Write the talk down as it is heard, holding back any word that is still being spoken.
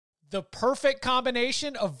The perfect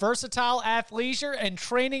combination of versatile athleisure and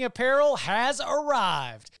training apparel has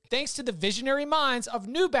arrived. Thanks to the visionary minds of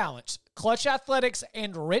New Balance, Clutch Athletics,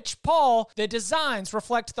 and Rich Paul, the designs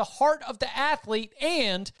reflect the heart of the athlete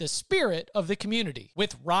and the spirit of the community.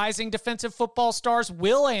 With rising defensive football stars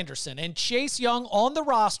Will Anderson and Chase Young on the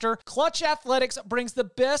roster, Clutch Athletics brings the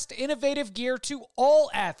best innovative gear to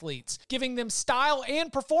all athletes, giving them style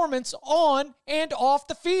and performance on and off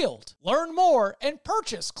the field. Learn more and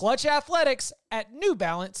purchase Clutch Athletics at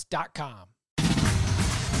newbalance.com.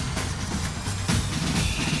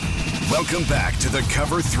 Welcome back to the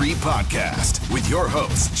Cover 3 podcast with your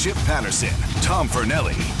hosts, Chip Patterson, Tom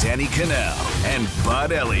Fernelli, Danny Cannell, and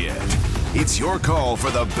Bud Elliott. It's your call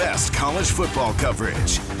for the best college football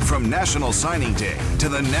coverage, from National Signing Day to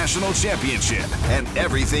the National Championship and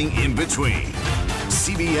everything in between.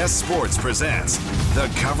 CBS Sports presents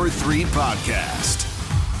the Cover 3 podcast.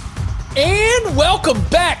 And welcome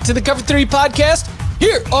back to the Cover 3 podcast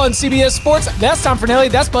here on CBS Sports. That's Tom Fernelli.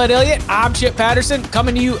 That's Bud Elliott. I'm Chip Patterson,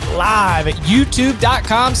 coming to you live at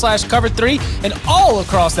youtube.com/cover3 and all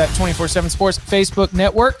across that 24/7 Sports Facebook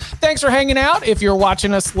network. Thanks for hanging out. If you're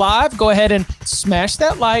watching us live, go ahead and smash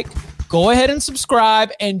that like. Go ahead and subscribe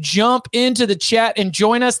and jump into the chat and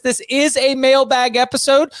join us. This is a mailbag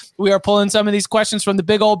episode. We are pulling some of these questions from the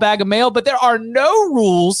big old bag of mail, but there are no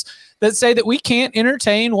rules that say that we can't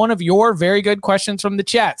entertain one of your very good questions from the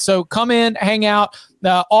chat. So come in, hang out,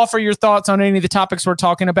 offer your thoughts on any of the topics we're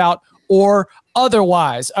talking about or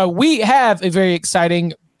otherwise. We have a very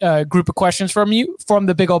exciting group of questions from you from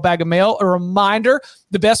the big old bag of mail. A reminder,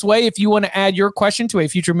 the best way if you want to add your question to a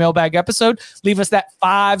future mailbag episode, leave us that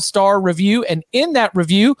 5-star review. And in that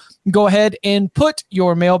review, go ahead and put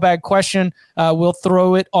your mailbag question. We'll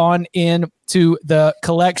throw it on into the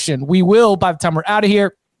collection. We will, by the time we're out of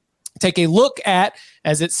here, take a look at,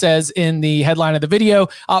 as it says in the headline of the video,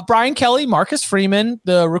 Brian Kelly, Marcus Freeman,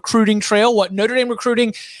 the recruiting trail, what Notre Dame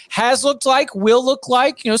recruiting has looked like, will look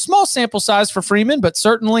like. Small sample size for Freeman, but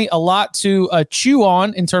certainly a lot to chew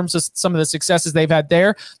on in terms of some of the successes they've had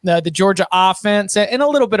there, the Georgia offense, and a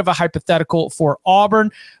little bit of a hypothetical for Auburn.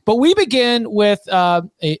 But we begin with a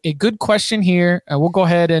good question here. We'll go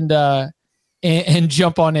ahead and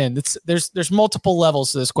jump on in. There's multiple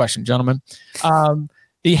levels to this question, gentlemen.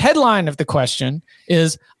 The headline of the question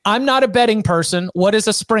is, I'm not a betting person. What is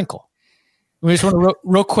a sprinkle? We just want to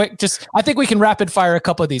real quick, I think we can rapid fire a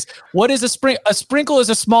couple of these. What is a sprinkle? A sprinkle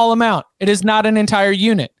is a small amount. It is not an entire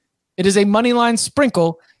unit. It is a money line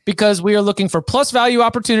sprinkle because we are looking for plus value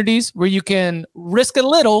opportunities where you can risk a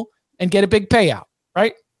little and get a big payout,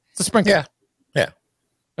 right? It's a sprinkle. Yeah.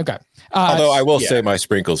 Okay. Although I will say my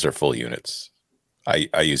sprinkles are full units.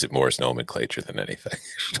 I use it more as nomenclature than anything.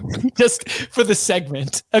 Just for the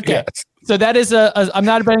segment. Okay. Yes. So that is I'm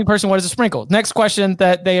not a betting person. What is a sprinkle? Next question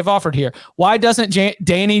that they have offered here. Why doesn't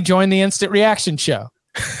Danny join the instant reaction show?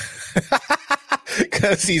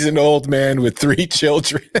 Because he's an old man with 3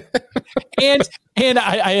 children. and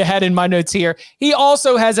I had in my notes here, he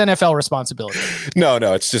also has NFL responsibility. No,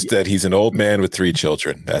 it's just that he's an old man with 3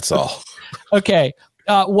 children. That's all. Okay.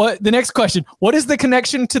 The next question. What is the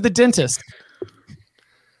connection to the dentist?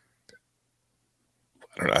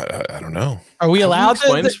 I don't know. Are we allowed to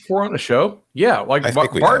explain this before on the show? Yeah, like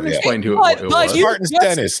Barton explained who it was. Barton's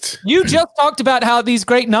dentist. You just talked about how these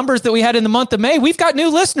great numbers that we had in the month of May, we've got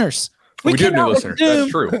new listeners. We do have new listeners.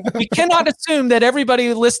 That's true. We cannot assume that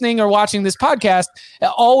everybody listening or watching this podcast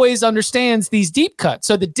always understands these deep cuts.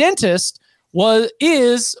 So the dentist was,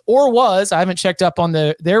 I haven't checked up on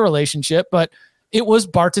their relationship, but it was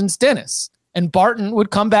Barton's dentist. And Barton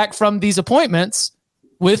would come back from these appointments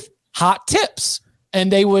with hot tips. And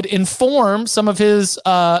they would inform some of his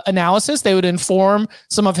analysis. They would inform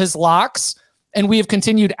some of his locks. And we have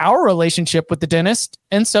continued our relationship with the dentist.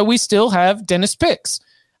 And so we still have dentist picks.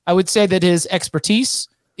 I would say that his expertise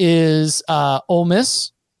is Ole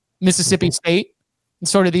Miss, Mississippi State, and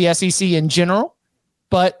sort of the SEC in general.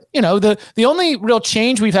 But, the only real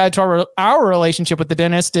change we've had to our relationship with the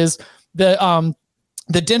dentist is the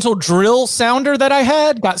dental drill sounder that I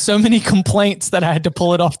had got so many complaints that I had to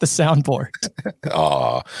pull it off the soundboard.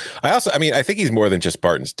 I think he's more than just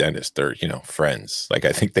Barton's dentist. They're, friends. Like,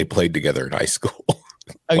 I think they played together in high school.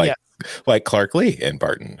 Like Clark Lee and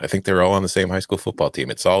Barton. I think they're all on the same high school football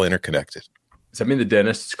team. It's all interconnected. Does that mean the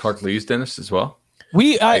dentist is Clark Lee's dentist as well?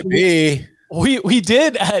 We did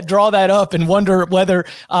draw that up and wonder whether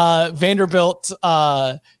Vanderbilt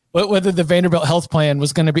whether the Vanderbilt health plan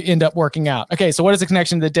was going to end up working out. Okay, so what is the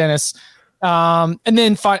connection to the dentist? And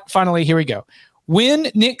then finally, here we go.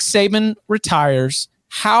 When Nick Saban retires,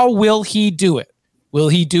 how will he do it? Will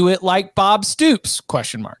he do it like Bob Stoops? ?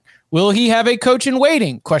 Will he have a coach in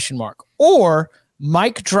waiting? ? Or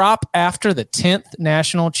mic drop after the 10th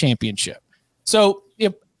national championship. So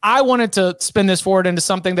if I wanted to spin this forward into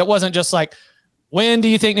something that wasn't just like, when do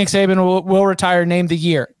you think Nick Saban will retire? Name the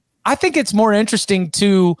year. I think it's more interesting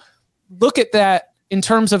to look at that in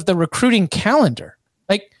terms of the recruiting calendar.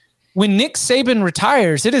 Like when Nick Saban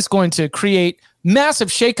retires, it is going to create massive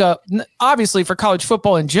shakeup, obviously for college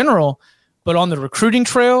football in general, but on the recruiting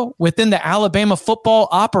trail within the Alabama football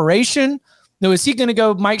operation. Now, is he going to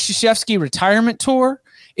go Mike Krzyzewski retirement tour?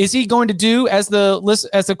 Is he going to do, as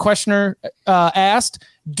the questioner asked,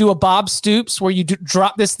 do a Bob Stoops where you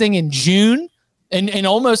drop this thing in June and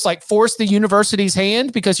almost like force the university's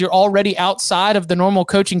hand because you're already outside of the normal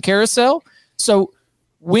coaching carousel? So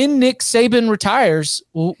when Nick Saban retires,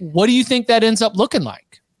 what do you think that ends up looking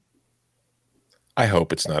like? I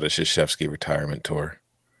hope it's not a Krzyzewski retirement tour.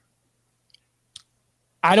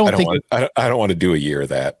 I don't want to do a year of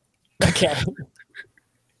that. Okay.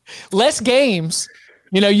 Less games.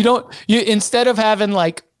 You instead of having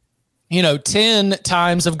 10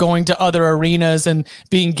 times of going to other arenas and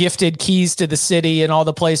being gifted keys to the city and all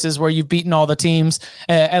the places where you've beaten all the teams,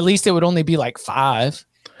 at least it would only be 5.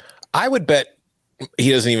 I would bet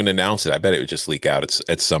he doesn't even announce it. I bet it would just leak out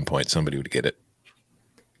at some point. Somebody would get it.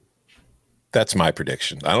 That's my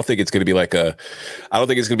prediction. I don't think it's going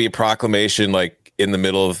to be a proclamation in the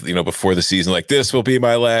middle of, before the season, this will be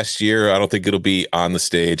my last year. I don't think it'll be on the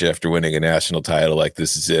stage after winning a national title.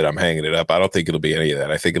 This is it. I'm hanging it up. I don't think it'll be any of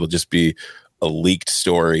that. I think it'll just be a leaked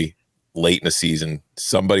story late in the season.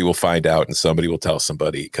 Somebody will find out and somebody will tell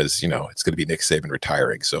somebody because, it's going to be Nick Saban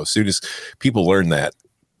retiring. So as soon as people learn that,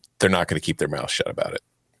 they're not going to keep their mouth shut about it.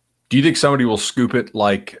 Do you think somebody will scoop it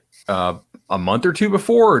a month or two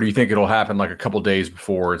before, or do you think it'll happen a couple days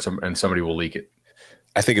before and somebody will leak it?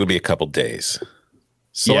 I think it'll be a couple days.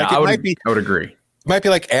 So yeah, I would agree. It might be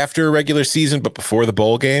after a regular season, but before the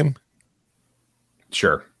bowl game.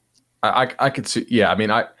 Sure. I could see. Yeah. I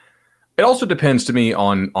mean, it also depends to me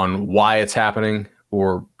on why it's happening,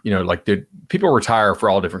 or, people retire for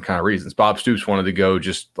all different kind of reasons. Bob Stoops wanted to go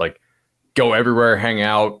go everywhere, hang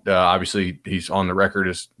out. Obviously he's on the record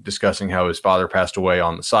as discussing how his father passed away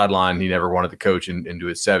on the sideline. He never wanted to coach into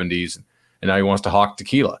his 70s, and now he wants to hawk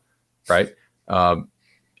tequila. Right.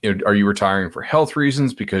 Are you retiring for health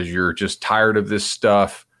reasons because you're just tired of this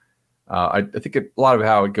stuff? I think a lot of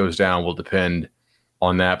how it goes down will depend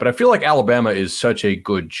on that. But I feel like Alabama is such a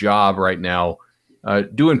good job right now,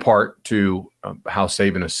 due in part to how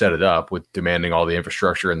Saban has set it up with demanding all the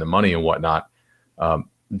infrastructure and the money and whatnot,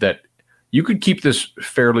 that you could keep this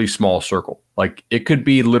fairly small circle. It could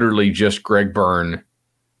be literally just Greg Byrne,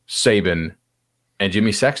 Saban, and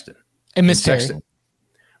Jimmy Sexton. And Miss Sexton.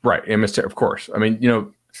 Right. And Miss of course. I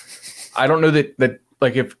mean, I don't know that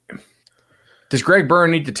if does Greg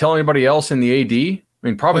Byrne need to tell anybody else in the AD? I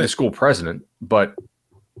mean, probably the school president, but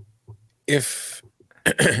if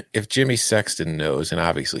Jimmy Sexton knows, and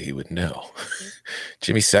obviously he would know,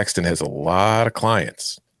 Jimmy Sexton has a lot of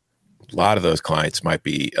clients. A lot of those clients might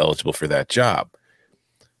be eligible for that job.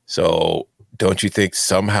 So don't you think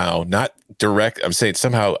somehow, not direct, I'm saying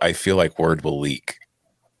somehow I feel like word will leak.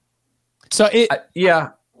 So yeah.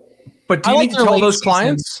 But do you need to tell those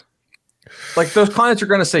clients? Those clients are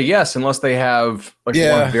going to say yes unless they have one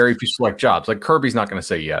very few select jobs. Kirby's not going to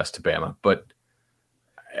say yes to Bama, but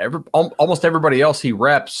almost everybody else he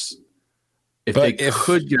reps, if they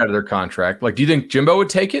could get out of their contract. Do you think Jimbo would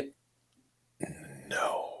take it?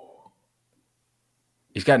 No.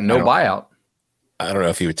 He's got no buyout. I don't know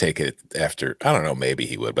if he would take it after. I don't know. Maybe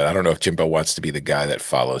he would, but I don't know if Jimbo wants to be the guy that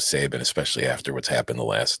follows Saban, especially after what's happened the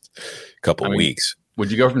last couple of weeks. Would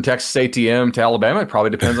you go from Texas A&M to Alabama? It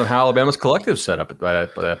probably depends on how Alabama's collective set up by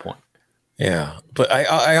that point. Yeah, but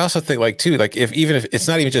I also think if it's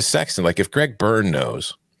not even just Sexton, if Greg Byrne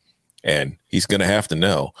knows, and he's going to have to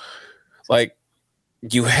know,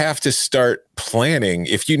 you have to start planning.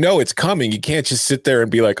 If you know it's coming, you can't just sit there and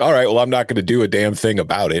be like, all right, well, I'm not going to do a damn thing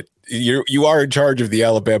about it. You are in charge of the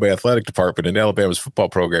Alabama athletic department, and Alabama's football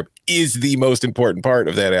program is the most important part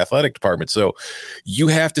of that athletic department. So you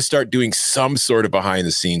have to start doing some sort of behind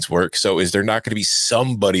the scenes work. So is there not going to be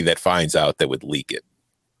somebody that finds out that would leak it?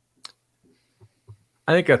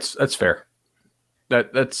 I think that's fair. I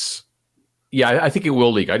think it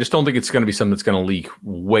will leak. I just don't think it's going to be something that's going to leak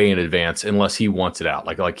way in advance unless he wants it out.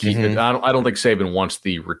 I don't think Saban wants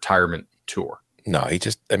the retirement tour. No,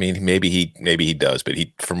 maybe he does, but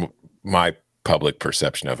from my public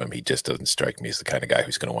perception of him, he just doesn't strike me as the kind of guy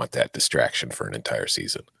who's going to want that distraction for an entire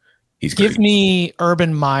season. Give me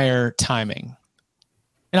Urban Meyer timing.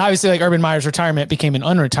 And obviously Urban Meyer's retirement became an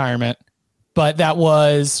unretirement, but that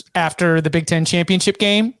was after the Big Ten championship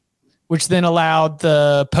game. which then allowed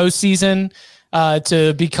the postseason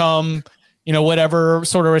to become, whatever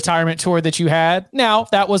sort of retirement tour that you had. Now,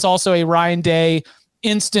 that was also a Ryan Day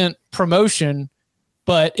instant promotion,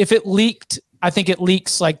 but if it leaked, I think it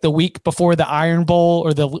leaks like the week before the Iron Bowl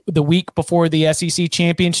or the week before the SEC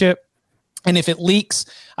championship. And if it leaks,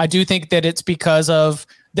 I do think that it's because of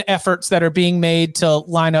the efforts that are being made to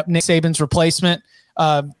line up Nick Saban's replacement.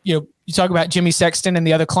 You talk about Jimmy Sexton and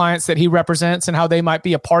the other clients that he represents and how they might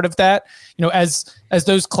be a part of that. As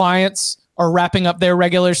those clients are wrapping up their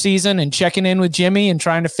regular season and checking in with Jimmy and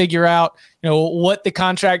trying to figure out, what the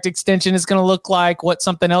contract extension is going to look like, what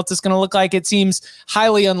something else is going to look like. It seems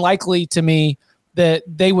highly unlikely to me that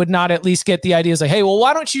they would not at least get the ideas like, hey, well,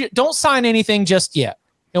 why don't sign anything just yet?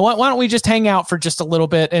 Why don't we just hang out for just a little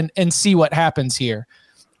bit and see what happens here?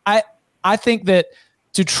 I think that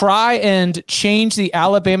to try and change the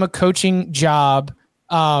Alabama coaching job,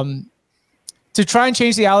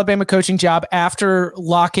 after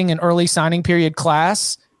locking an early signing period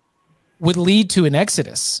class would lead to an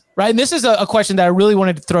exodus, right? And this is a question that I really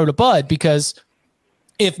wanted to throw to Bud, because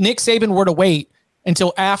if Nick Saban were to wait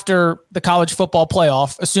until after the college football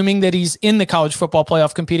playoff, assuming that he's in the college football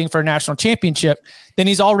playoff competing for a national championship, then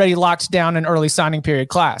he's already locked down an early signing period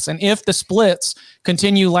class. And if the splits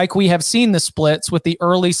continue like we have seen the splits with the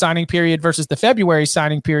early signing period versus the February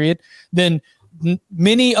signing period, then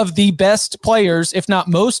many of the best players, if not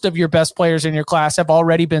most of your best players in your class, have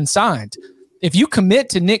already been signed. If you commit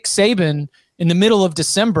to Nick Saban in the middle of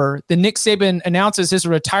December, then Nick Saban announces his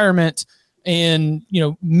retirement in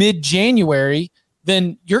mid-January,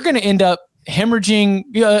 then you're going to end up hemorrhaging.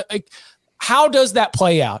 How does that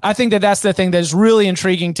play out? I think that that's the thing that is really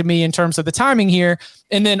intriguing to me in terms of the timing here.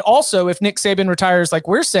 And then also, if Nick Saban retires, like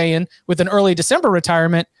we're saying, with an early December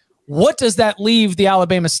retirement, what does that leave the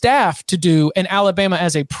Alabama staff to do, and Alabama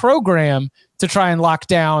as a program to try and lock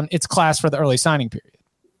down its class for the early signing period?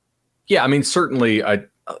 Yeah, I mean, certainly, I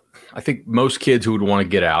think most kids who would want to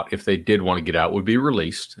get out, if they did want to get out, would be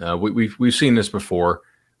released. We've seen this before.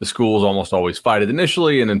 The schools almost always fight it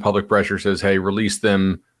initially, and then public pressure says, hey, release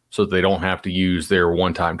them so that they don't have to use their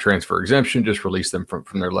one-time transfer exemption. Just release them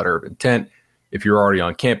from their letter of intent. If you're already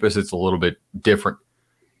on campus, it's a little bit different,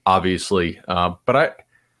 obviously. But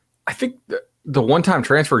I think the one-time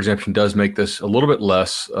transfer exemption does make this a little bit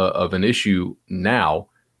less of an issue now.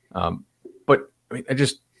 But I mean,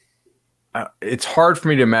 it's hard for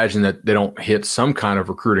me to imagine that they don't hit some kind of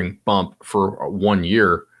recruiting bump for 1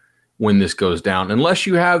 year when this goes down, unless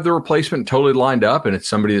you have the replacement totally lined up and it's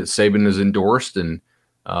somebody that Saban has endorsed, and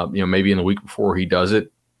maybe in the week before he does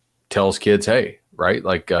it, tells kids, hey, right,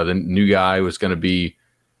 like the new guy was going to be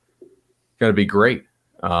great.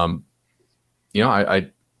 I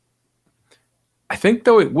think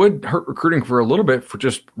though it would hurt recruiting for a little bit for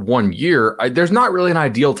just 1 year. There's not really an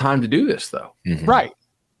ideal time to do this though, right?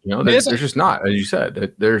 There's just not, as you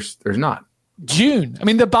said, there's not. June. I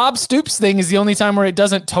mean, the Bob Stoops thing is the only time where it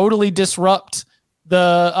doesn't totally disrupt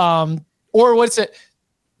the or what's it?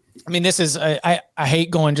 I mean, this is I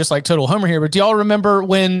hate going just like total homer here, but do y'all remember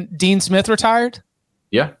when Dean Smith retired?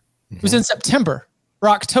 Yeah, it was in September or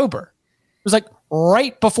October. It was like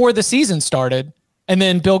right before the season started, and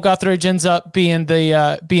then Bill Guthridge ends up being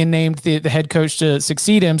named the head coach to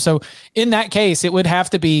succeed him. So in that case, it would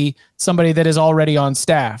have to be somebody that is already on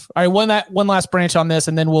staff. All right, one last branch on this,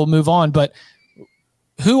 and then we'll move on. But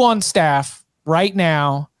who on staff right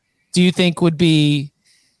now do you think would be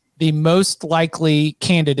the most likely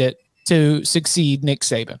candidate to succeed Nick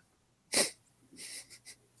Saban?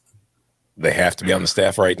 They have to be on the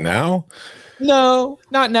staff right now? No,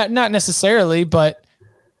 not necessarily, but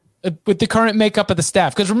with the current makeup of the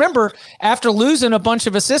staff. Because remember, after losing a bunch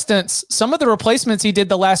of assistants, some of the replacements he did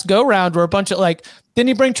the last go round were a bunch of didn't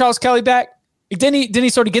he bring Charles Kelly back? Didn't he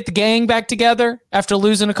sort of get the gang back together after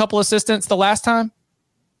losing a couple assistants the last time?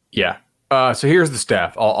 Yeah. So here's the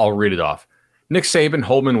staff. I'll read it off. Nick Saban,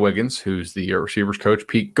 Holman Wiggins, who's the receivers coach,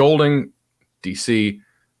 Pete Golding, DC,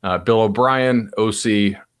 Bill O'Brien,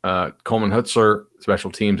 OC, Coleman Hutzler,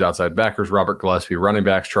 special teams, outside backers, Robert Gillespie, running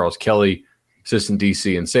backs, Charles Kelly, assistant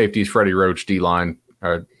DC and safeties, Freddie Roach, D-line,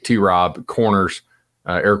 T-Rob, corners,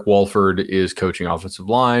 Eric Walford is coaching offensive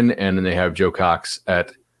line, and then they have Joe Cox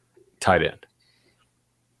at tight end.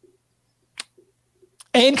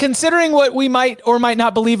 And considering what we might or might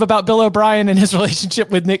not believe about Bill O'Brien and his relationship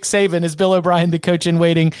with Nick Saban, is Bill O'Brien the coach in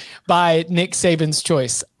waiting by Nick Saban's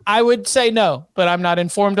choice? I would say no, but I'm not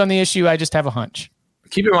informed on the issue. I just have a hunch.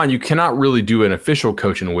 Keep in mind, you cannot really do an official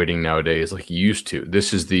coach in waiting nowadays like you used to.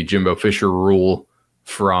 This is the Jimbo Fisher rule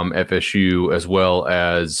from FSU, as well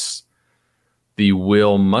as the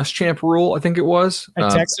Will Muschamp rule, I think it was.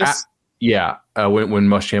 At Texas? Yeah, when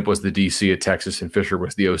Muschamp was the DC at Texas and Fisher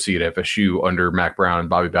was the OC at FSU under Mac Brown and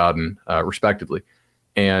Bobby Bowden, respectively.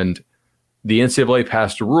 And the NCAA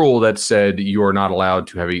passed a rule that said you are not allowed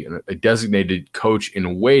to have a designated coach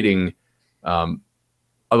in waiting.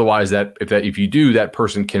 Otherwise, if you do, that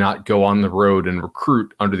person cannot go on the road and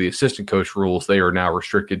recruit under the assistant coach rules. They are now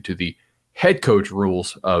restricted to the head coach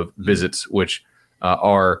rules of visits, which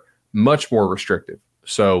are much more restrictive.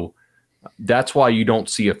 So that's why you don't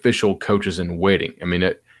see official coaches in waiting. I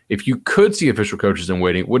mean, if you could see official coaches in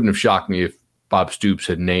waiting, it wouldn't have shocked me if Bob Stoops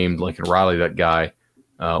had named Lincoln Riley that guy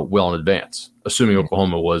well in advance, assuming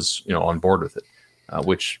Oklahoma was on board with it,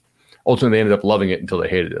 which ultimately they ended up loving it until they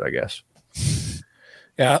hated it, I guess.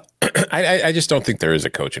 Yeah, I just don't think there is a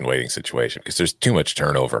coach in waiting situation because there's too much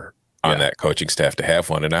turnover on that coaching staff to have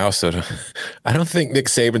one. And I don't think Nick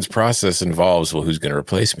Saban's process involves, who's going to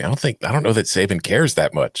replace me? I don't know that Saban cares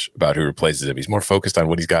that much about who replaces him. He's more focused on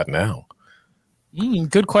what he's got now.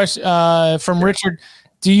 Good question from Richard.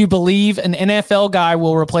 Do you believe an NFL guy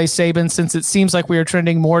will replace Saban since it seems like we are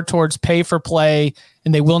trending more towards pay for play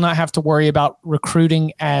and they will not have to worry about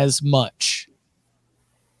recruiting as much?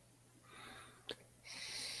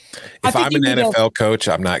 If I'm an NFL coach,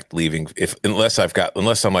 I'm not leaving unless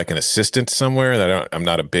I'm like an assistant somewhere that I'm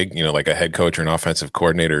not a big, like a head coach or an offensive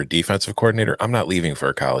coordinator or defensive coordinator. I'm not leaving for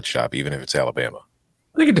a college job, even if it's Alabama.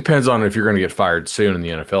 I think it depends on if you're going to get fired soon in the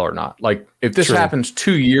NFL or not. Like if this happens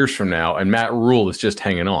 2 years from now and Matt Rule is just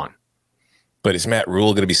hanging on. But is Matt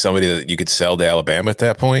Rule going to be somebody that you could sell to Alabama at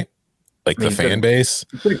that point? Like the fan base?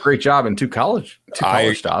 He did a great job in two college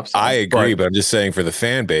stops. I agree, but I'm just saying for the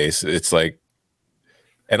fan base, it's like,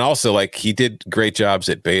 and also, like, he did great jobs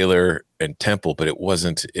at Baylor and Temple, but it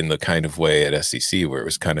wasn't in the kind of way at SEC where it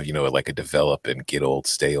was kind of, like a develop and get old,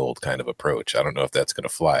 stay old kind of approach. I don't know if that's going to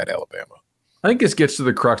fly at Alabama. I think this gets to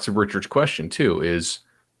the crux of Richard's question, too, is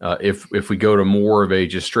if we go to more of a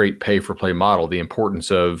just straight pay for play model, the importance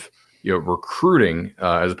of recruiting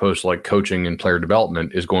as opposed to like coaching and player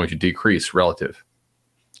development is going to decrease relative.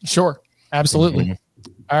 Sure. Absolutely.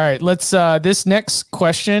 Mm-hmm. All right. Let's this next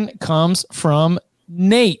question comes from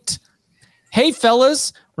Nate. Hey,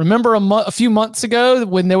 fellas, remember a few months ago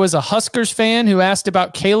when there was a Huskers fan who asked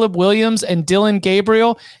about Caleb Williams and Dylan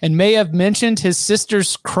Gabriel and may have mentioned his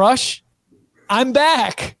sister's crush? I'm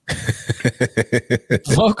back.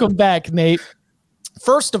 Welcome back, Nate.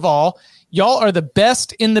 First of all, y'all are the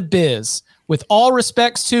best in the biz. With all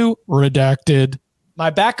respects to Redacted,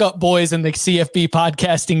 my backup boys in the CFB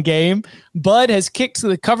podcasting game, Bud has kicked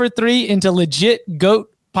the Cover 3 into legit GOAT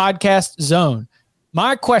podcast zone.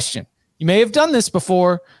 My question, you may have done this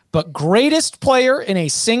before, but greatest player in a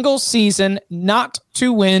single season not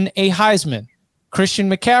to win a Heisman. Christian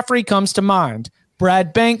McCaffrey comes to mind.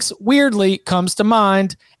 Brad Banks weirdly comes to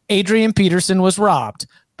mind. Adrian Peterson was robbed.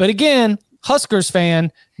 But again, Huskers fan,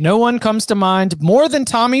 no one comes to mind more than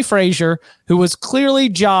Tommy Frazier, who was clearly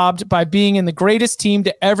jobbed by being in the greatest team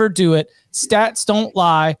to ever do it. Stats don't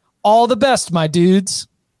lie. All the best, my dudes.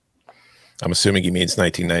 I'm assuming he means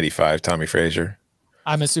 1995, Tommy Frazier.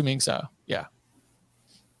 I'm assuming so. Yeah.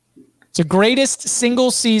 It's the greatest single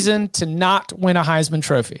season to not win a Heisman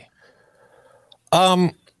Trophy.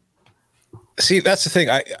 See, that's the thing.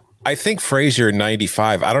 I think Frazier in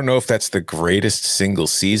 95, I don't know if that's the greatest single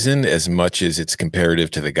season as much as it's comparative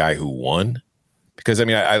to the guy who won. Because, I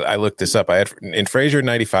mean, I looked this up. I had in Frazier in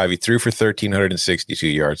 95, he threw for 1,362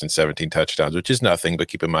 yards and 17 touchdowns, which is nothing, but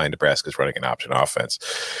keep in mind Nebraska's running an option offense.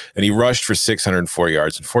 And he rushed for 604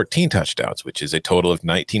 yards and 14 touchdowns, which is a total of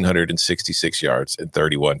 1,966 yards and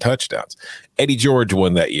 31 touchdowns. Eddie George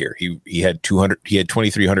won that year. He had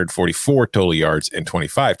 2,344 total yards and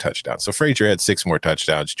 25 touchdowns. So Frazier had 6 more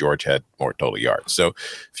touchdowns. George had more total yards. So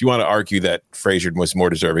if you want to argue that Frazier was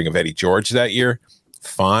more deserving of Eddie George that year,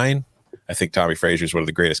 fine. I think Tommy Frazier is one of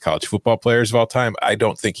the greatest college football players of all time. I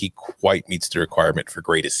don't think he quite meets the requirement for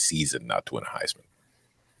greatest season not to win a Heisman.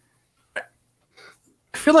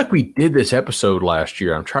 I feel like we did this episode last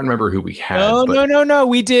year. I'm trying to remember who we had. No.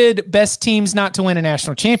 We did best teams not to win a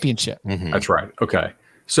national championship. Mm-hmm. That's right. Okay.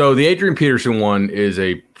 So the Adrian Peterson one is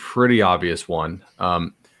a pretty obvious one. I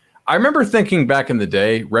remember thinking back in the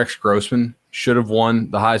day, Rex Grossman should have won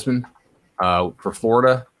the Heisman for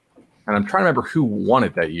Florida. And I'm trying to remember who won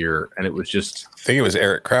it that year. And it was just... I think it was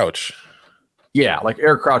Eric Crouch. Yeah, like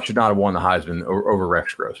Eric Crouch should not have won the Heisman over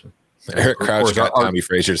Rex Grossman. Eric Crouch got Tommy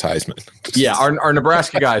Frazier's Heisman. Yeah, our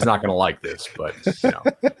Nebraska guy is not going to like this, but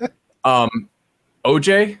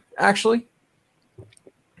OJ actually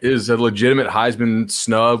is a legitimate Heisman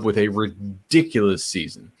snub with a ridiculous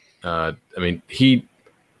season. I mean, he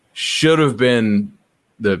should have been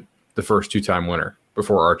the first 2-time winner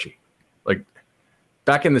before Archie. Like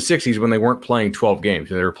back in the 60s when they weren't playing 12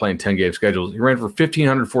 games and they were playing 10-game schedules, he ran for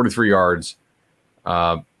 1,543 yards,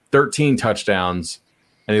 13 touchdowns,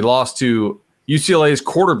 and he lost to UCLA's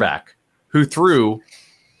quarterback who threw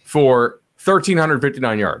for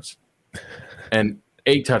 1,359 yards and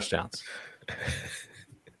 8 touchdowns.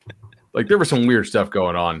 Like, there was some weird stuff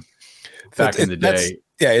going on back in the day.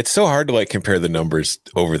 Yeah, it's so hard to like compare the numbers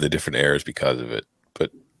over the different eras because of it.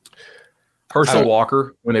 But Herschel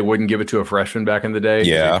Walker, when they wouldn't give it to a freshman back in the day,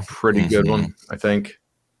 yeah, pretty good one, I think.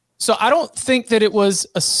 So I don't think that it was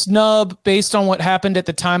a snub based on what happened at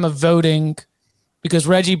the time of voting, because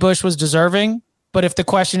Reggie Bush was deserving. But if the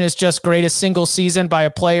question is just greatest single season by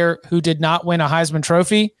a player who did not win a Heisman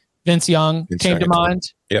Trophy, Vince Young came to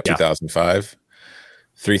mind. Yep, 2005.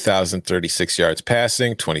 3,036 yards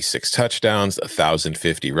passing, 26 touchdowns,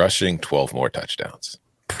 1,050 rushing, 12 more touchdowns.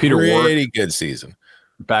 Peter Ward, pretty good season.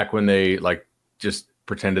 Back when they like just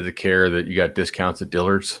pretended to care that you got discounts at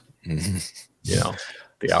Dillard's. You know,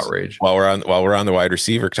 the outrage. While we're on the wide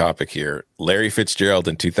receiver topic here, Larry Fitzgerald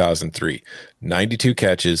in 2003, 92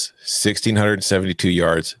 catches, 1,672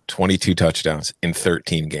 yards, 22 touchdowns in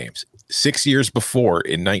 13 games. 6 years before,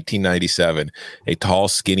 in 1997, a tall,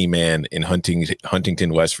 skinny man in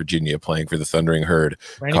Huntington, West Virginia, playing for the Thundering Herd,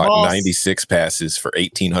 caught 96 passes for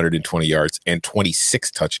 1,820 yards and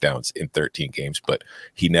 26 touchdowns in 13 games, but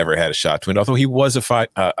he never had a shot to win, although he was a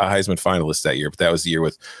Heisman finalist that year. But that was the year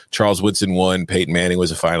with Charles Woodson won, Peyton Manning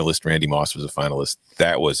was a finalist, Randy Moss was a finalist.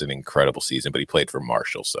 That was an incredible season, but he played for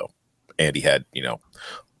Marshall, and he had,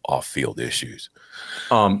 off-field issues.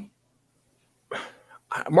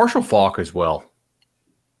 Marshall Faulk as well.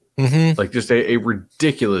 Like just a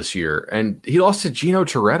ridiculous year. And he lost to Gino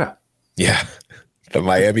Torretta. Yeah. The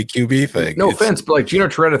Miami QB thing. No offense, but like Gino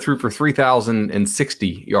Torretta threw for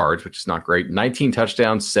 3,060 yards, which is not great. 19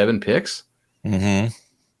 touchdowns, 7 picks. I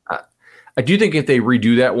do think if they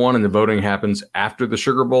redo that one and the voting happens after the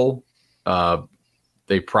Sugar Bowl,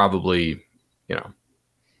 they probably,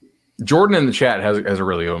 Jordan in the chat has a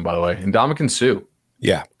really good one, by the way. And Ndamukong Suh.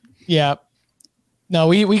 Yeah. Yeah. No,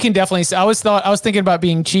 we can definitely. I was thinking about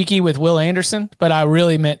being cheeky with Will Anderson, but I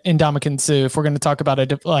really meant Ndamukong Suh. If we're going to talk about a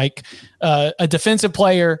defensive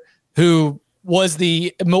player who was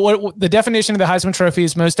the definition of the Heisman Trophy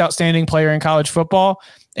is most outstanding player in college football,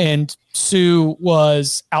 and Suh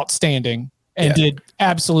was outstanding and did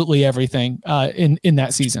absolutely everything in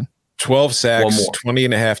that season. 12 sacks, 20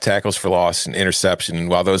 and a half tackles for loss, and interception. And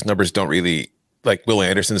while those numbers don't really, like Will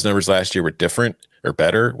Anderson's numbers last year were different or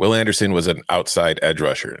better, Will Anderson was an outside edge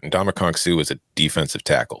rusher, and Ndamukong Suh was a defensive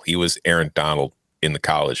tackle. He was Aaron Donald in the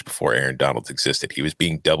college before Aaron Donald existed. He was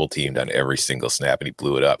being double teamed on every single snap, and he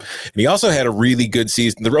blew it up. And he also had a really good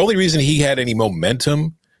season. The only reason he had any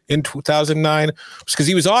momentum in 2009 was because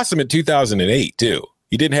he was awesome in 2008 too.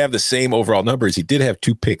 He didn't have the same overall numbers. He did have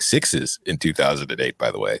 2 pick sixes in 2008,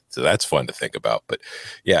 by the way. So that's fun to think about. But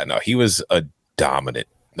yeah, no, he was a dominant.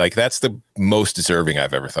 Like, that's the most deserving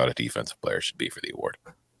I've ever thought a defensive player should be for the award.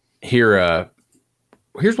 Here's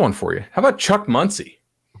one for you. How about Chuck Muncie?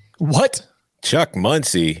 What? Chuck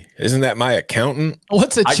Muncie? Isn't that my accountant?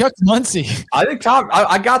 What's Chuck Muncie? I think Tom.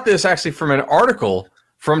 I got this actually from an article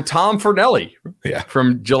from Tom Fernelli. Yeah,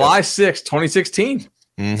 from July 6, 2016.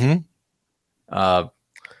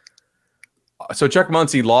 So Chuck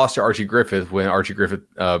Muncie lost to Archie Griffith when Archie Griffith,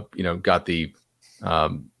 got the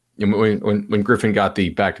when Griffin got the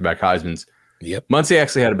back-to-back Heismans. Yep. Muncie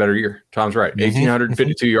actually had a better year. Tom's right.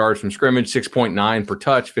 1,852 yards from scrimmage, 6.9 per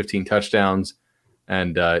touch, 15 touchdowns,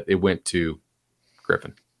 and it went to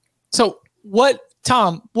Griffin. So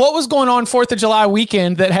Tom, what was going on 4th of July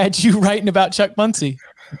weekend that had you writing about Chuck Muncie?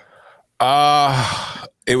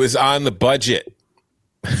 It was on the budget.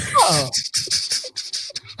 Oh.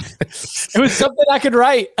 It was something I could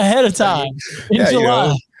write ahead of time in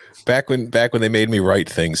July. Back when they made me write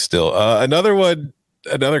things still. Another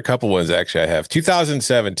couple ones actually I have.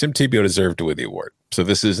 2007, Tim Tebow deserved to win the award. So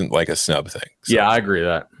this isn't like a snub thing. So. Yeah, I agree with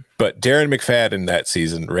that. But Darren McFadden that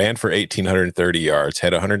season ran for 1,830 yards,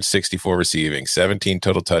 had 164 receiving, 17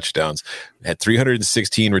 total touchdowns, had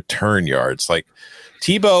 316 return yards. Like,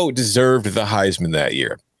 Tebow deserved the Heisman that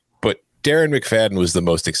year. But Darren McFadden was the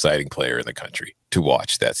most exciting player in the country to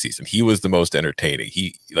watch that season. He was the most entertaining.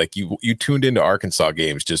 He, like, you tuned into Arkansas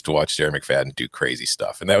games just to watch Darren McFadden do crazy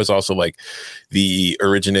stuff. And that was also like the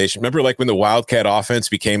origination. Remember, like, when the Wildcat offense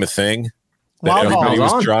became a thing that everybody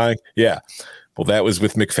was trying? Yeah. Well, that was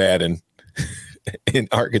with McFadden. In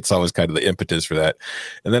Arkansas was kind of the impetus for that.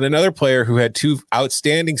 And then another player who had 2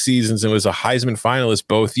 outstanding seasons and was a Heisman finalist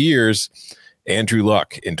both years, Andrew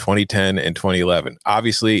Luck, in 2010 and 2011.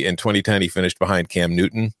 Obviously, in 2010, he finished behind Cam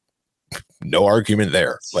Newton. No argument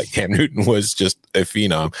there. Like Cam Newton was just a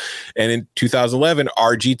phenom. And in 2011,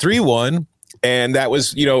 RG3 won. And that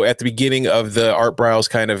was, at the beginning of the Art Briles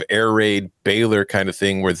kind of air raid Baylor kind of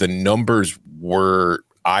thing where the numbers were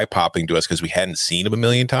eye-popping to us because we hadn't seen them a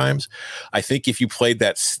million times. I think if you played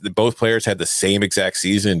that, both players had the same exact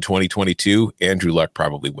season in 2022, Andrew Luck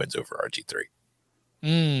probably wins over RG3.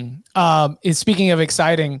 Speaking of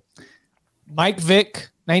exciting, Mike Vick,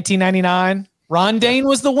 1999. Ron Dane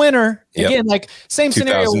was the winner. Again, like same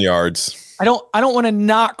scenario. 2,000 yards. I don't want to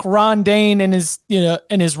knock Ron Dane and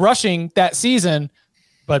his rushing that season,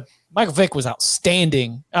 but Michael Vick was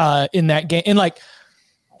outstanding in that game. And like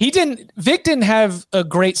Vick didn't have a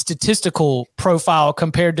great statistical profile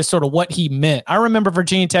compared to sort of what he meant. I remember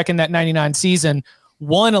Virginia Tech in that 99 season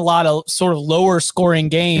won a lot of sort of lower scoring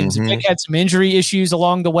games. Mm-hmm. Vick had some injury issues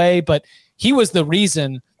along the way, but he was the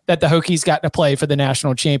reason that the Hokies got to play for the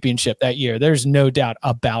national championship that year. There's no doubt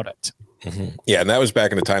about it. Mm-hmm. Yeah, and that was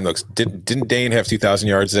back in the time, though. Didn't Dane have 2,000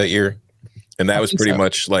 yards that year? And that was pretty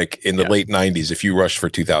much like in the late 90s. If you rushed for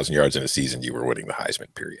 2,000 yards in a season, you were winning the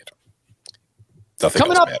Heisman, period. Nothing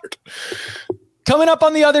else mattered. Coming up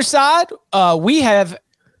on the other side, we have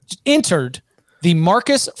entered the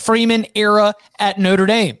Marcus Freeman era at Notre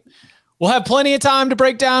Dame. We'll have plenty of time to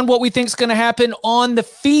break down what we think is going to happen on the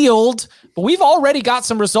field, but we've already got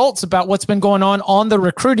some results about what's been going on the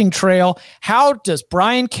recruiting trail. How does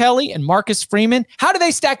Brian Kelly and Marcus Freeman, how do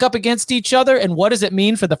they stack up against each other, and what does it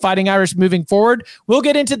mean for the Fighting Irish moving forward? We'll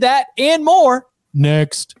get into that and more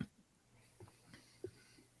next.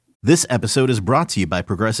 This episode is brought to you by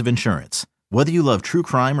Progressive Insurance. Whether you love true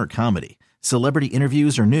crime or comedy, celebrity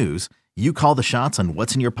interviews or news, you call the shots on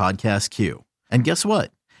what's in your podcast queue. And guess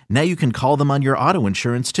what? Now you can call them on your auto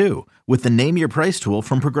insurance too with the Name Your Price tool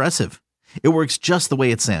from Progressive. It works just the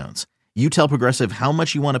way it sounds. You tell Progressive how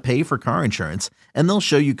much you want to pay for car insurance, and they'll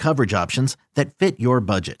show you coverage options that fit your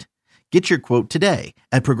budget. Get your quote today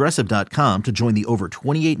at Progressive.com to join the over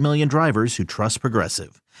 28 million drivers who trust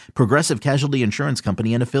Progressive. Progressive Casualty Insurance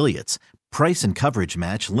Company and Affiliates. Price and coverage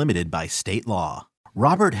match limited by state law.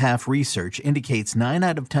 Robert Half research indicates 9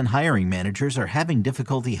 out of 10 hiring managers are having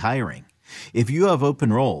difficulty hiring. If you have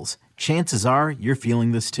open roles, chances are you're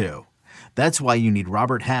feeling this too. That's why you need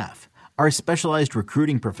Robert Half. Our specialized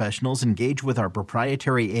recruiting professionals engage with our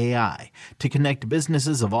proprietary AI to connect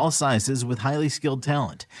businesses of all sizes with highly skilled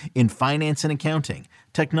talent in finance and accounting,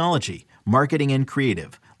 technology, marketing and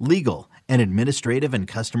creative, legal, and administrative and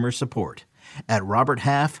customer support. At Robert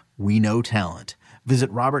Half, we know talent.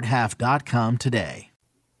 Visit roberthalf.com today.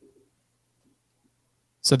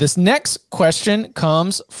 So this next question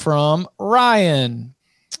comes from Ryan.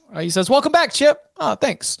 He says, welcome back, Chip. Oh,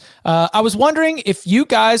 thanks. I was wondering if you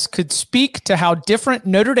guys could speak to how different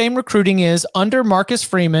Notre Dame recruiting is under Marcus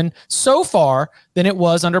Freeman so far than it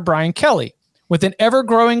was under Brian Kelly. With an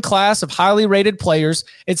ever-growing class of highly rated players,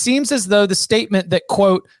 it seems as though the statement that,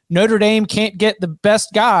 quote, Notre Dame can't get the best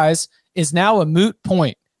guys is now a moot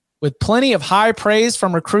point. With plenty of high praise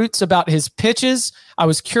from recruits about his pitches, I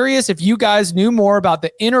was curious if you guys knew more about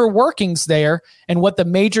the inner workings there and what the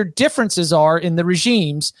major differences are in the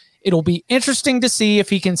regimes. It'll be interesting to see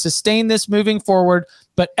if he can sustain this moving forward,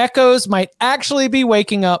 but Echoes might actually be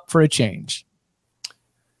waking up for a change.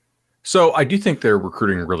 So I do think they're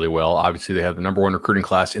recruiting really well. Obviously, they have the number 1 recruiting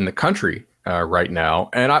class in the country right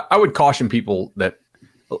now. And I would caution people that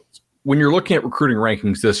when you're looking at recruiting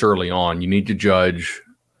rankings this early on, you need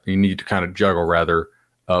to kind of juggle rather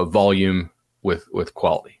volume with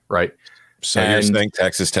quality, right? So you're saying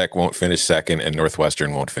Texas Tech won't finish second and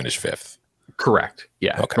Northwestern won't finish fifth? Correct.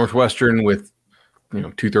 Yeah. Okay. Northwestern with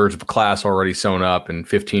 2/3 of a class already sewn up, and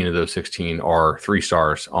 15 of those 16 are 3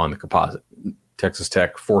 stars on the composite. Texas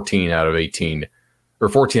Tech, 14 out of 18 or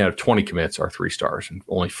 14 out of 20 commits are 3 stars, and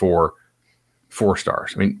only 4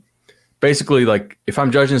 stars. I mean, basically, like if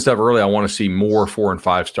I'm judging stuff early, I want to see more 4 and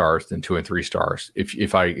 5 stars than 2 and 3 stars.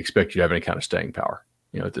 If I expect you to have any kind of staying power,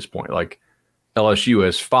 at this point, like LSU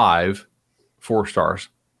has 5 4 stars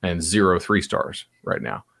and 0 3 stars right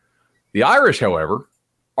now. The Irish, however,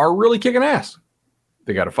 are really kicking ass.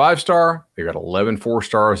 They got a 5-star. They got 11 4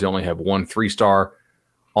 stars. They only have 1 3-star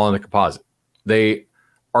on the composite. They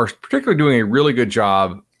are particularly doing a really good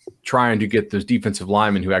job trying to get those defensive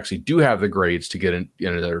linemen who actually do have the grades to get into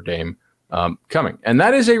Notre Dame coming. And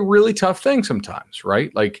that is a really tough thing sometimes,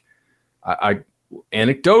 right? Like I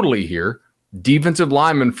anecdotally here, defensive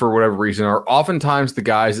linemen, for whatever reason, are oftentimes the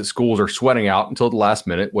guys that schools are sweating out until the last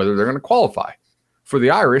minute, whether they're going to qualify. For the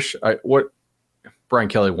Irish, what Brian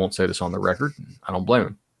Kelly won't say this on the record. I don't blame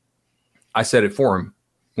him. I said it for him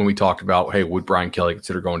when we talked about, hey, would Brian Kelly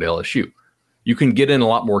consider going to LSU? You can get in a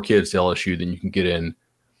lot more kids to LSU than you can get in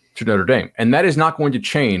to Notre Dame. And that is not going to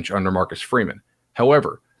change under Marcus Freeman.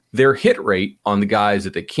 However, their hit rate on the guys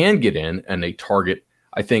that they can get in and they target,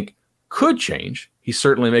 I think, could change. He's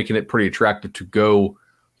certainly making it pretty attractive to go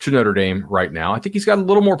to Notre Dame right now. I think he's got a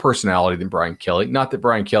little more personality than Brian Kelly. Not that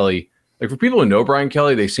Brian Kelly, like for people who know Brian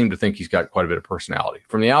Kelly, they seem to think he's got quite a bit of personality.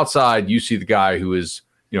 From the outside, you see the guy who is,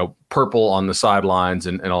 purple on the sidelines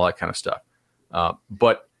and all that kind of stuff.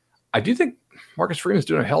 But I do think Marcus Freeman's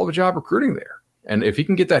doing a hell of a job recruiting there. And if he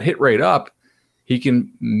can get that hit rate up, he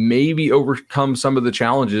can maybe overcome some of the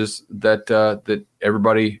challenges that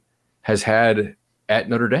everybody has had at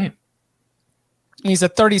Notre Dame. He's a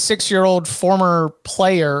 36-year-old former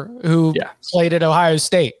player who played at Ohio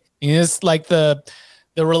State. It's like the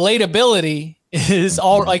relatability is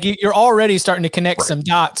all like you're already starting to connect some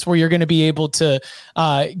dots where you're going to be able to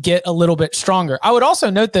get a little bit stronger. I would also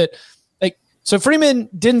note that so Freeman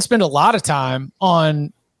didn't spend a lot of time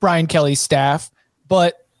on Brian Kelly's staff,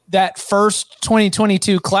 but that first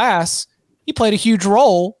 2022 class, he played a huge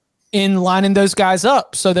role in lining those guys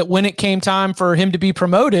up so that when it came time for him to be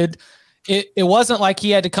promoted, it wasn't like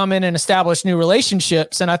he had to come in and establish new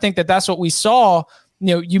relationships. And I think that that's what we saw.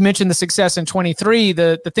 You mentioned the success in 23.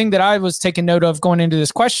 The thing that I was taking note of going into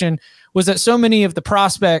this question was that so many of the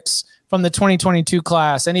prospects from the 2022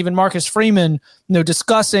 class and even Marcus Freeman,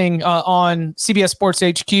 discussing on CBS Sports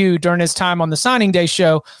HQ during his time on the signing day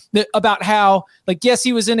show about how, yes,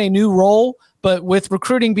 he was in a new role, but with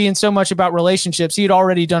recruiting being so much about relationships, he had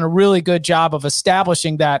already done a really good job of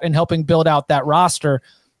establishing that and helping build out that roster.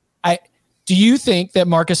 Do you think that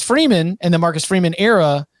Marcus Freeman and the Marcus Freeman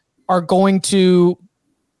era are going to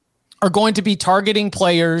be targeting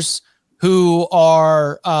players who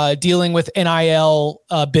are dealing with NIL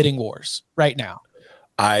bidding wars right now?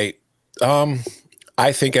 I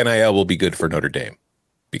think NIL will be good for Notre Dame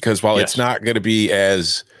because while it's not going to be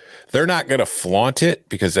they're not going to flaunt it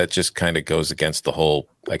because that just kind of goes against the whole,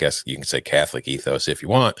 I guess you can say Catholic ethos if you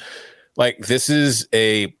want. This is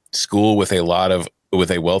a school with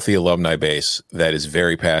a wealthy alumni base that is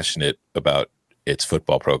very passionate about its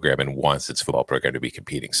football program and wants its football program to be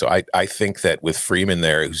competing. So I think that with Freeman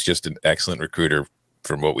there, who's just an excellent recruiter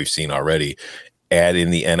from what we've seen already, add in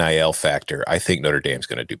the NIL factor, I think Notre Dame's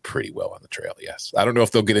going to do pretty well on the trail. Yes. I don't know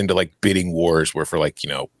if they'll get into bidding wars where for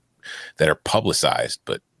that are publicized,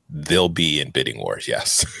 but they'll be in bidding wars.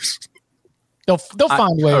 Yes. They'll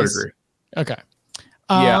find ways. I would agree. Okay.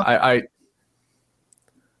 I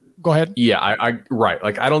go ahead. Yeah, right.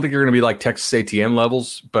 I don't think you're going to be like Texas A&M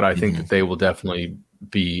levels, but I think that they will definitely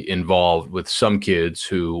be involved with some kids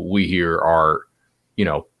who we hear are,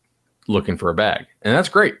 looking for a bag. And that's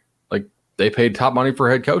great. They paid top money for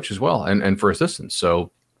head coach as well and for assistants.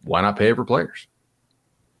 So why not pay it for players?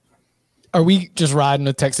 Are we just riding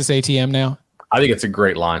with Texas A&M now? I think it's a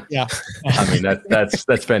great line. Yeah. I mean,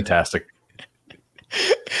 that's fantastic.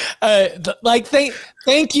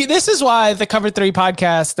 Thank you. This is why the Cover 3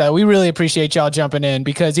 podcast, we really appreciate y'all jumping in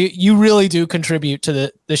because you really do contribute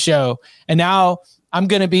to the show. And now it's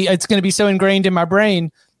going to be so ingrained in my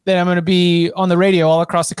brain that I'm going to be on the radio all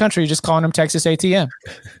across the country, just calling them Texas A&M,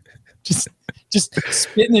 just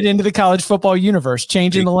spitting it into the college football universe,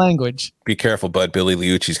 changing the language. Be careful, bud. Billy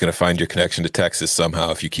Liucci's going to find your connection to Texas somehow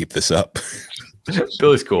if you keep this up.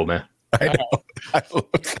 Billy's cool, man. I know. I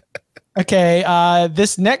love that. Okay,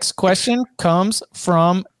 this next question comes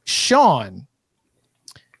from Sean.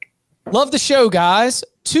 Love the show, guys.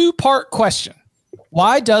 2-part question.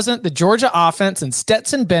 Why doesn't the Georgia offense and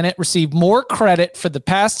Stetson Bennett receive more credit for the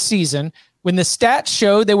past season when the stats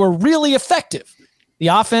show they were really effective? The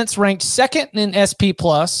offense ranked second in SP+,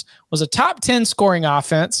 was a top 10 scoring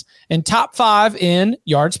offense, and top 5 in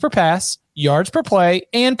yards per pass, yards per play,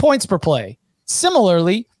 and points per play.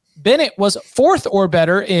 Similarly, Bennett was 4th or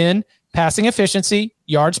better in passing efficiency,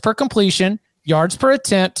 yards per completion, yards per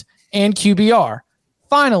attempt, and QBR.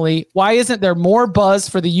 Finally, why isn't there more buzz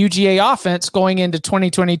for the UGA offense going into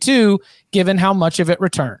 2022, given how much of it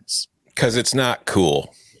returns? Because it's not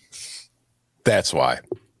cool. That's why.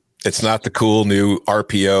 It's not the cool new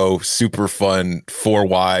RPO, super fun, 4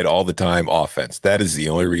 wide all the time offense. That is the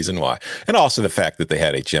only reason why. And also the fact that they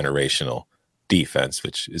had a generational defense,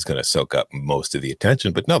 which is going to soak up most of the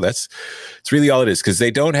attention. But no, it's really all it is because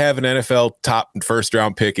they don't have an NFL top first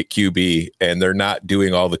round pick at QB and they're not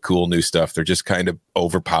doing all the cool new stuff. They're just kind of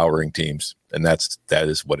overpowering teams. And that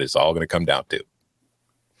is what it's all going to come down to.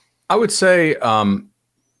 I would say all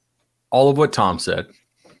of what Tom said,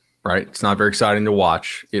 right? It's not very exciting to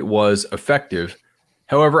watch. It was effective.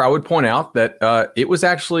 However, I would point out that it was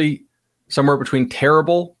actually somewhere between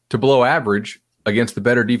terrible to below average against the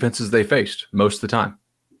better defenses they faced most of the time,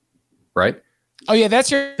 right? Oh yeah, that's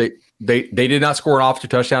your They did not score an offensive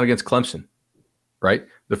touchdown against Clemson, right?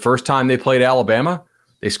 The first time they played Alabama,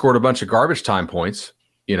 they scored a bunch of garbage time points,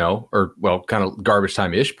 kind of garbage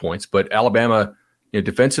time-ish points. But Alabama,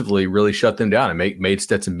 defensively really shut them down and made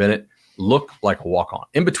Stetson Bennett look like a walk-on.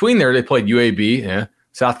 In between there, they played UAB,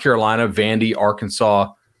 South Carolina, Vandy,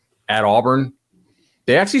 Arkansas, at Auburn.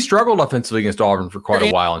 They actually struggled offensively against Auburn for quite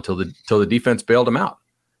a while until the defense bailed them out.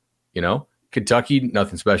 Kentucky,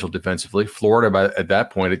 nothing special defensively. Florida, at that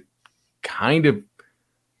point, it kind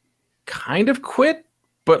of quit.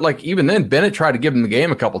 But like even then, Bennett tried to give them the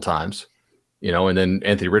game a couple times, and then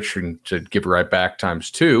Anthony Richardson should give it right back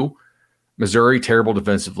 ×2. Missouri, terrible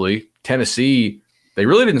defensively. Tennessee, they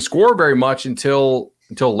really didn't score very much until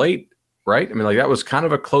late, right? I mean, like that was kind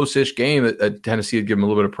of a close-ish game that Tennessee had given them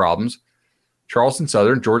a little bit of problems. Charleston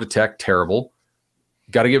Southern, Georgia Tech, terrible.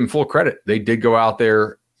 Got to give them full credit. They did go out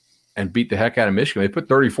there and beat the heck out of Michigan. They put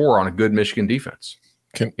 34 on a good Michigan defense.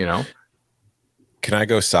 Can I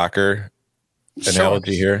go soccer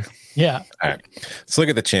analogy here? Yeah. All right. Let's look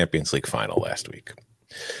at the Champions League final last week.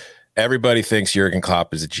 Everybody thinks Jurgen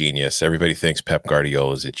Klopp is a genius. Everybody thinks Pep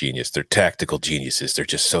Guardiola is a genius. They're tactical geniuses. They're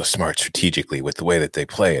just so smart strategically with the way that they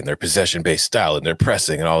play and their possession-based style and their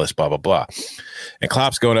pressing and all this blah, blah, blah. And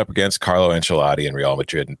Klopp's going up against Carlo Ancelotti in Real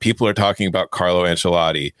Madrid. And people are talking about Carlo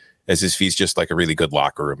Ancelotti as if he's just like a really good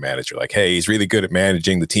locker room manager. Like, hey, he's really good at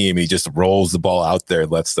managing the team. He just rolls the ball out there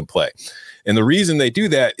and lets them play. And the reason they do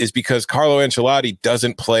that is because Carlo Ancelotti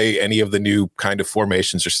doesn't play any of the new kind of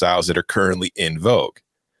formations or styles that are currently in vogue.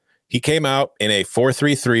 He came out in a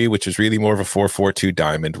 4-3-3, which is really more of a 4-4-2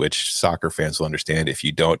 diamond, which soccer fans will understand. If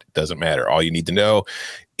you don't, it doesn't matter. All you need to know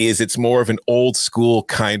is it's more of an old school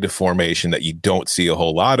kind of formation that you don't see a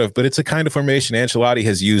whole lot of, but it's a kind of formation Ancelotti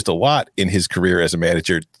has used a lot in his career as a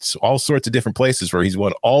manager. It's all sorts of different places where he's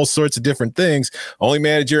won all sorts of different things. Only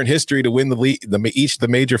manager in history to win the league, each of the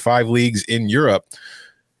major 5 leagues in Europe.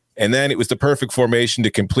 And then it was the perfect formation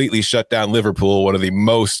to completely shut down Liverpool, one of the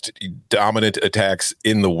most dominant attacks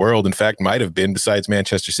in the world. In fact, might have been, besides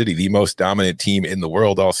Manchester City, the most dominant team in the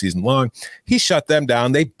world all season long. He shut them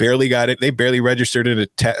down. They barely got it. They barely registered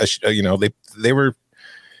it. They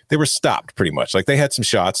were stopped pretty much. Like they had some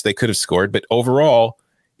shots they could have scored, but overall,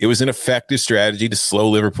 it was an effective strategy to slow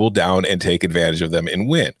Liverpool down and take advantage of them and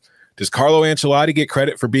win. Does Carlo Ancelotti get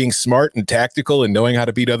credit for being smart and tactical and knowing how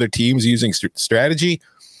to beat other teams using strategy?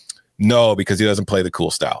 No, because he doesn't play the cool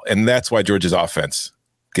style. And that's why Georgia's offense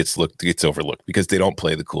gets overlooked, because they don't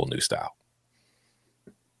play the cool new style.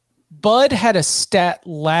 Bud had a stat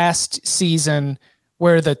last season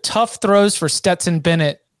where the tough throws for Stetson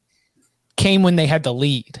Bennett came when they had the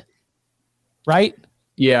lead, right?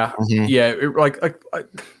 Yeah. Mm-hmm. Yeah.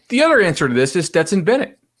 The other answer to this is Stetson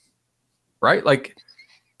Bennett, right? Like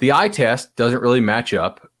the eye test doesn't really match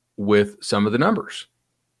up with some of the numbers.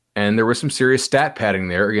 And there was some serious stat padding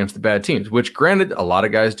there against the bad teams, which granted a lot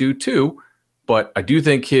of guys do too. But I do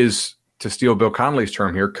think his, to steal Bill Connolly's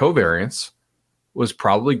term here, covariance was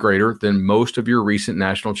probably greater than most of your recent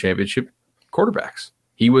national championship quarterbacks.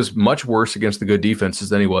 He was much worse against the good defenses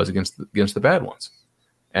than he was against the bad ones.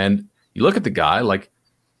 And you look at the guy, like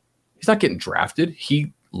he's not getting drafted.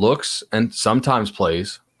 He looks and sometimes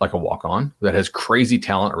plays like a walk-on that has crazy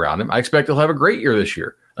talent around him. I expect he'll have a great year this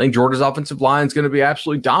year. I think Georgia's offensive line is going to be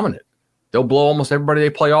absolutely dominant. They'll blow almost everybody they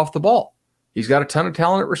play off the ball. He's got a ton of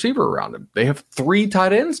talent at receiver around him. They have 3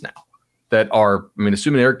 tight ends now that are,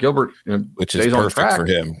 assuming Eric Gilbert, which is perfect for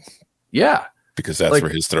him. Yeah. Because that's where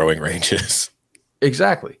his throwing range is.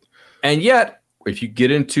 Exactly. And yet, if you get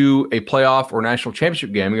into a playoff or national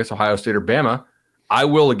championship game against Ohio State or Bama, I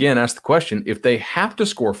will again ask the question, if they have to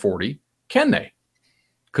score 40, can they?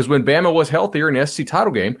 Because when Bama was healthier in the SEC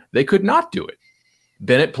title game, they could not do it.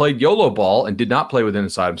 Bennett played YOLO ball and did not play within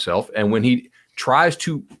inside himself. And when he tries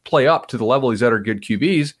to play up to the level these other good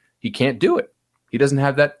QBs, he can't do it. He doesn't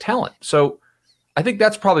have that talent. So I think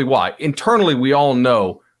that's probably why. Internally, we all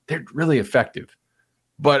know they're really effective.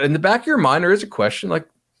 But in the back of your mind, there is a question like,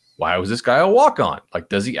 why was this guy a walk-on? Like,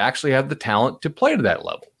 does he actually have the talent to play to that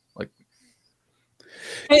level? Like,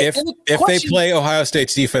 if they play Ohio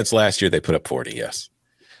State's defense last year, they put up 40, yes.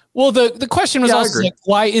 Well, the question was also like,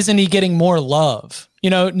 why isn't he getting more love?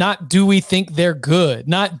 Not do we think they're good?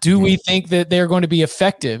 Not do we think that they're going to be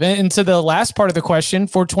effective? And to the last part of the question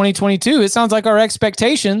for 2022, it sounds like our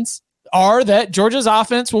expectations are that Georgia's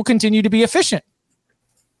offense will continue to be efficient.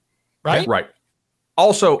 Right? Right.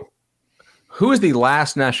 Also, who is the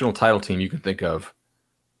last national title team you can think of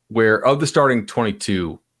where of the starting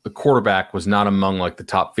 22, the quarterback was not among like the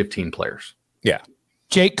top 15 players? Yeah.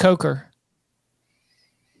 Jake Coker.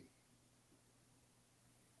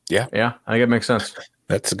 Yeah, I think it makes sense.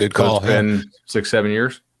 That's a good call. It's been 6-7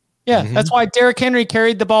 years. Yeah, that's why Derrick Henry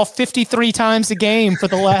carried the ball 53 times a game for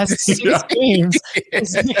the last 6 games. Nick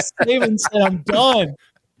Saban said, I'm done.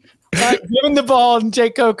 Not giving the ball in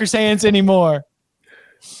Jake Coker's hands anymore.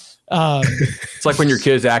 It's like when your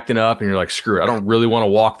kid's acting up and you're like, screw it. I don't really want to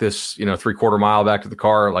walk this, 3/4 mile back to the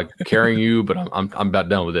car, like carrying you, but I'm about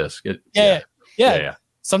done with this. Yeah.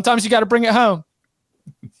 Sometimes you got to bring it home.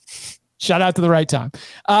 Shout out to the right time.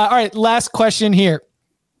 All right. Last question here.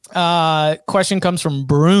 Question comes from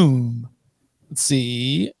Broom. Let's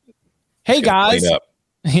see. Hey guys.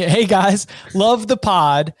 Love the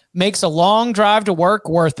pod. Makes a long drive to work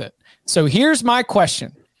worth it. So here's my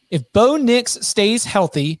question. If Bo Nix stays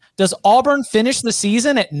healthy, does Auburn finish the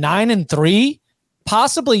season at 9-3,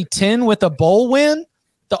 possibly 10 with a bowl win?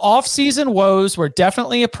 The offseason woes were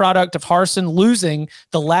definitely a product of Harsin losing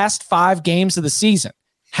the last 5 games of the season.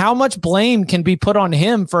 How much blame can be put on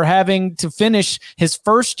him for having to finish his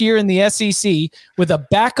first year in the SEC with a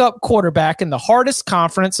backup quarterback in the hardest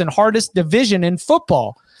conference and hardest division in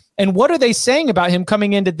football? And what are they saying about him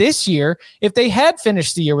coming into this year if they had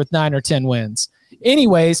finished the year with 9 or 10 wins?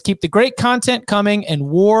 Anyways, keep the great content coming, and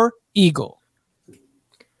War Eagle.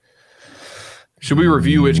 Should we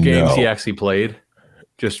review which games he actually played?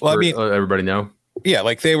 Just for everybody know. Yeah,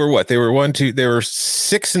 like they were what? They were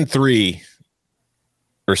 6-3.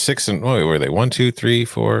 Or 6 and what were they? 1, 2, 3,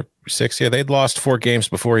 4, 6. Yeah, they'd lost 4 games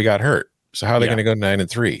before he got hurt. So how are they going to go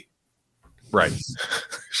 9-3? Right.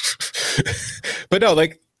 But no,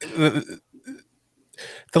 like the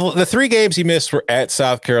 3 games he missed were at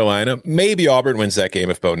South Carolina. Maybe Auburn wins that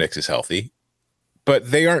game if Bo Nix is healthy,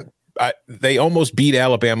 but they aren't. They almost beat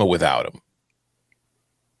Alabama without him.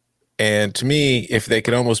 And to me, if they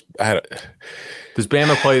could almost, does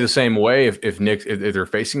Bama play the same way if they're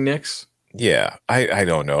facing Nix? Yeah, I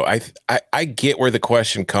don't know. I get where the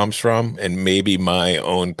question comes from, and maybe my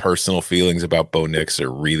own personal feelings about Bo Nix are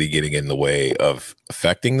really getting in the way of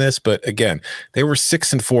affecting this. But again, they were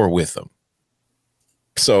 6-4 with him,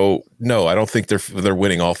 so no, I don't think they're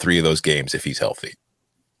winning all 3 of those games if he's healthy.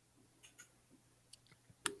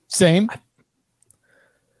 Same.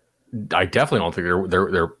 I definitely don't think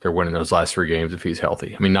they're winning those last 3 games if he's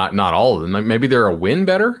healthy. I mean, not all of them. Like maybe they're a win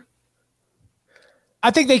better. I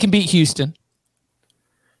think they can beat Houston,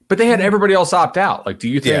 but they had everybody else opt out. Like, do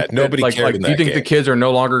you think nobody cared? Do you think the kids are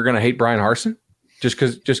no longer going to hate Brian Harsin just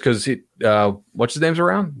because what's his name's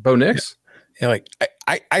around? Bo Nix? Yeah, like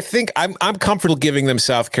I think I'm comfortable giving them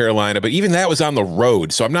South Carolina, but even that was on the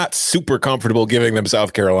road, so I'm not super comfortable giving them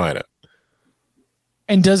South Carolina.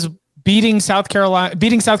 And does beating South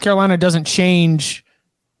Carolina doesn't change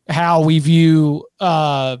how we view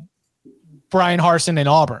Brian Harsin and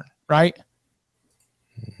Auburn, right?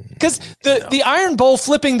 Because the Iron Bowl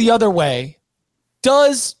flipping the other way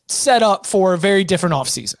does set up for a very different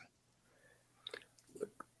offseason.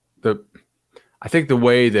 I think the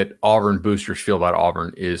way that Auburn boosters feel about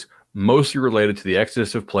Auburn is mostly related to the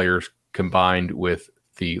exodus of players combined with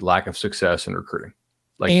the lack of success in recruiting.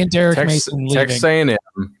 Like and Derek Mason leaving.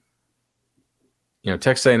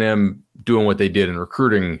 Texas A&M doing what they did in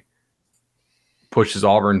recruiting pushes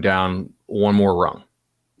Auburn down one more rung.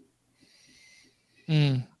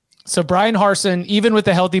 So Brian Harsin, even with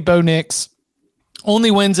the healthy Bo Nix, only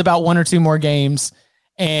wins about 1 or 2 more games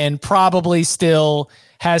and probably still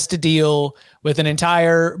has to deal with an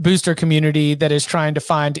entire booster community that is trying to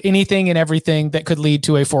find anything and everything that could lead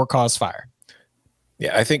to a for-cause fire.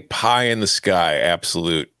 Yeah, I think pie in the sky,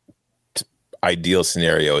 absolute ideal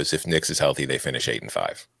scenario is if Nix is healthy, they finish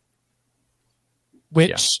 8-5.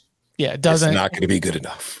 Which, doesn't. It's not going to be good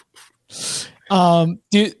enough.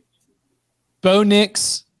 Bo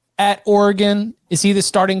Nix at Oregon, is he the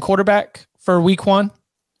starting quarterback for week 1?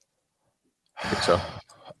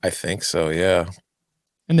 I think so, yeah.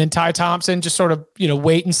 And then Ty Thompson, just sort of,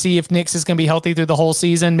 wait and see if Nix is going to be healthy through the whole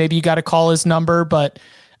season. Maybe you got to call his number, but,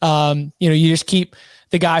 you just keep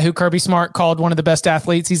the guy who Kirby Smart called one of the best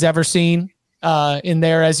athletes he's ever seen in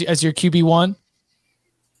there as your QB1.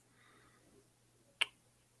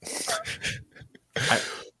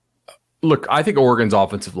 I think Oregon's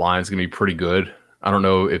offensive line is going to be pretty good. I don't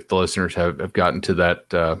know if the listeners have gotten to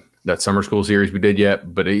that summer school series we did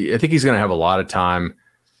yet, but I think he's going to have a lot of time.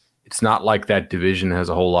 It's not like that division has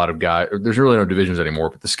a whole lot of guys. There's really no divisions anymore,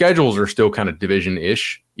 but the schedules are still kind of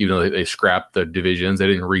division-ish, even though they scrapped the divisions. They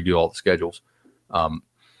didn't redo all the schedules.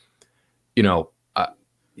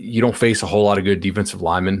 You don't face a whole lot of good defensive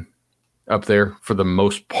linemen up there for the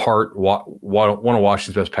most part. One of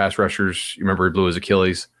Washington's best pass rushers, you remember he blew his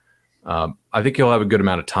Achilles. I think he'll have a good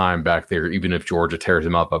amount of time back there, even if Georgia tears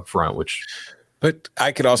him up front. But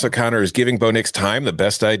I could also counter, is giving Bo Nix time the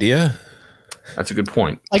best idea? That's a good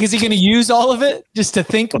point. Like, is he going to use all of it just to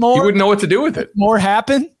think more? He wouldn't know what to do with it. More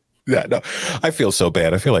happen? Yeah, no, I feel so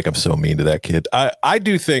bad. I feel like I'm so mean to that kid. I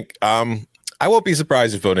do think I won't be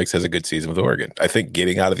surprised if Bo Nix has a good season with Oregon. I think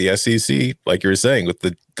getting out of the SEC, like you were saying, with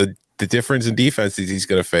the difference in defenses he's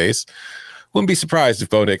going to face, wouldn't be surprised if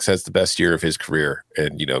Bo Nix has the best year of his career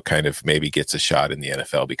and, you know, kind of maybe gets a shot in the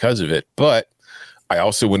NFL because of it. But I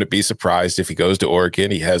also wouldn't be surprised if he goes to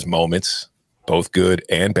Oregon. He has moments, both good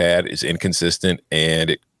and bad, is inconsistent, and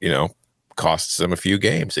it, you know, costs him a few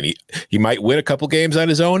games. And he might win a couple games on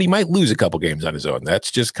his own. He might lose a couple games on his own.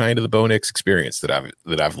 That's just kind of the Bo Nix experience that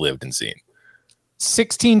I've lived and seen.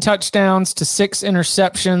 16 touchdowns to 6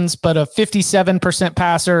 interceptions, but a 57%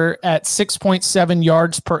 passer at 6.7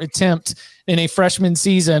 yards per attempt in a freshman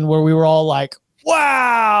season where we were all like,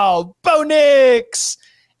 wow, Bo Nix.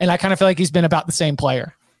 And I kind of feel like he's been about the same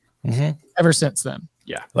player ever since then.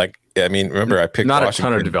 Yeah. Like, I mean, remember I picked not Washington. A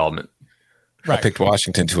ton of development. Right. I picked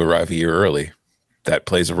Washington to arrive a year early. That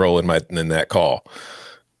plays a role in that call.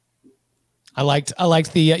 I liked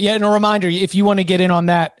the, and a reminder, if you want to get in on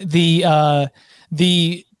that,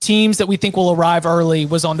 the teams that we think will arrive early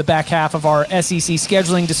was on the back half of our SEC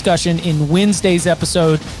scheduling discussion in Wednesday's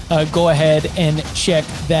episode. Go ahead and check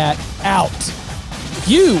that out. If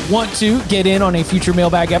you want to get in on a future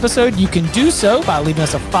Mailbag episode, you can do so by leaving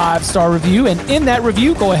us a 5-star review. And in that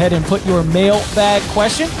review, go ahead and put your Mailbag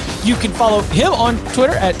question. You can follow him on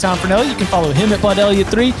Twitter at Tom Fernelli. You can follow him at Bud Elliott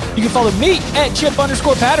 3. You can follow me at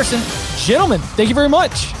Chip_Patterson. Gentlemen, thank you very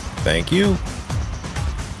much. Thank you.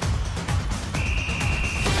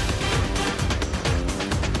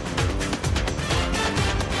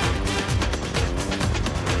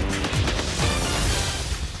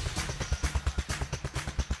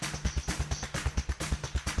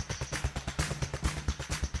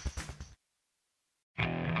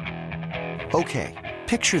 Okay,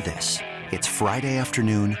 picture this. It's Friday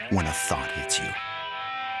afternoon when a thought hits you.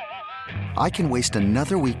 I can waste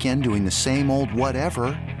another weekend doing the same old whatever,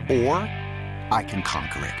 or I can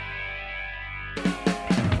conquer it.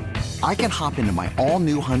 I can hop into my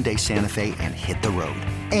all-new Hyundai Santa Fe and hit the road.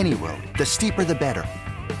 Any road. The steeper, the better.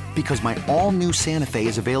 Because my all-new Santa Fe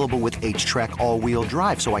is available with H-Track all-wheel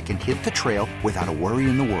drive, so I can hit the trail without a worry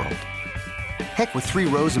in the world. Heck, with 3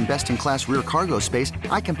 rows and best-in-class rear cargo space,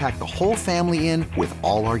 I can pack the whole family in with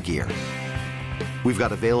all our gear. We've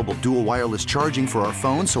got available dual wireless charging for our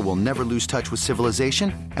phones, so we'll never lose touch with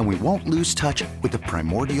civilization, and we won't lose touch with the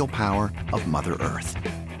primordial power of Mother Earth.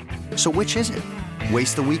 So which is it?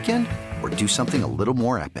 Waste the weekend or do something a little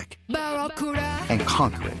more epic? And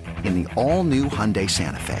conquer it in the all-new Hyundai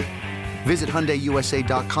Santa Fe. Visit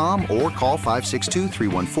HyundaiUSA.com or call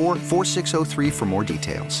 562-314-4603 for more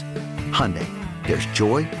details. Hyundai, there's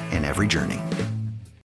joy in every journey.